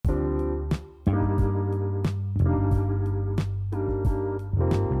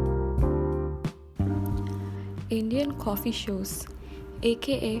Indian coffee shows,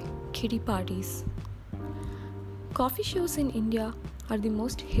 aka kiddie parties. Coffee shows in India are the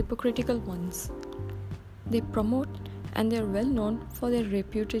most hypocritical ones. They promote and they are well known for their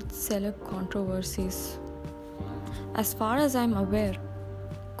reputed celeb controversies. As far as I am aware,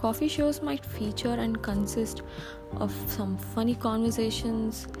 coffee shows might feature and consist of some funny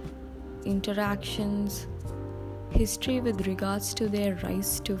conversations, interactions, history with regards to their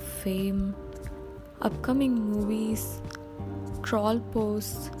rise to fame, upcoming movies, troll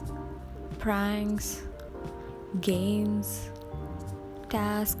posts, pranks, games,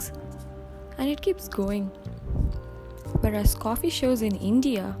 tasks, and it keeps going. Whereas coffee shows in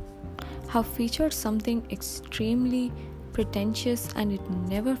India have featured something extremely pretentious and it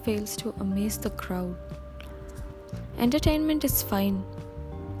never fails to amaze the crowd. Entertainment is fine,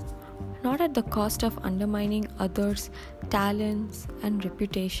 not at the cost of undermining others' talents and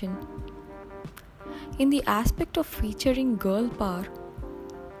reputation. In the aspect of featuring girl power,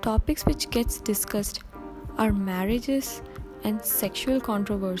 topics which gets discussed are marriages and sexual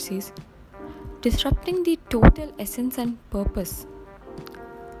controversies, disrupting the total essence and purpose.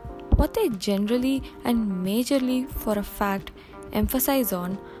 What they generally and majorly for a fact emphasize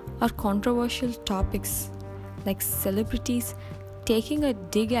on are controversial topics like celebrities taking a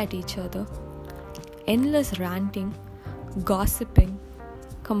dig at each other, endless ranting, gossiping,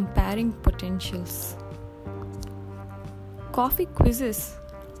 comparing potentials. Coffee quizzes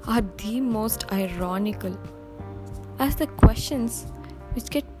are the most ironical, as the questions which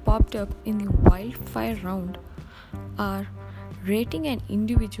get popped up in the wildfire round are rating an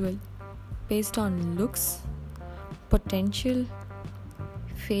individual based on looks, potential,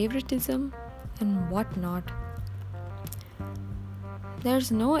 favoritism, and whatnot.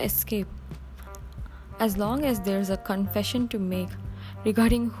 There's no escape as long as there's a confession to make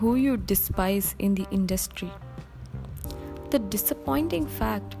regarding who you despise in the industry. The disappointing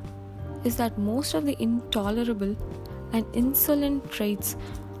fact is that most of the intolerable and insolent traits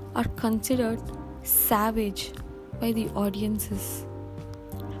are considered savage by the audiences.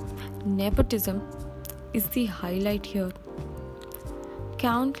 Nepotism is the highlight here.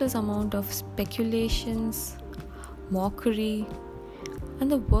 Countless amount of speculations, mockery,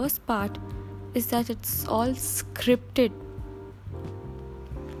 and the worst part is that it's all scripted.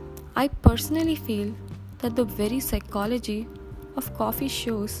 I personally feel that the very psychology of coffee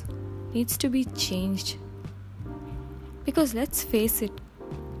shows needs to be changed. Because let's face it,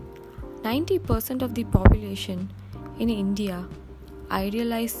 90% of the population in India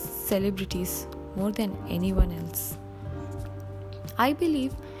idealize celebrities more than anyone else. I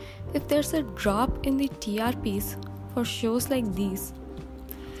believe if there's a drop in the TRPs for shows like these,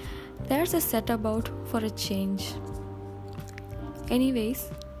 there's a set about for a change. Anyways,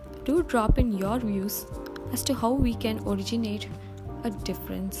 do drop in your views as to how we can originate a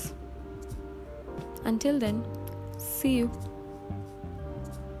difference. Until then, see you.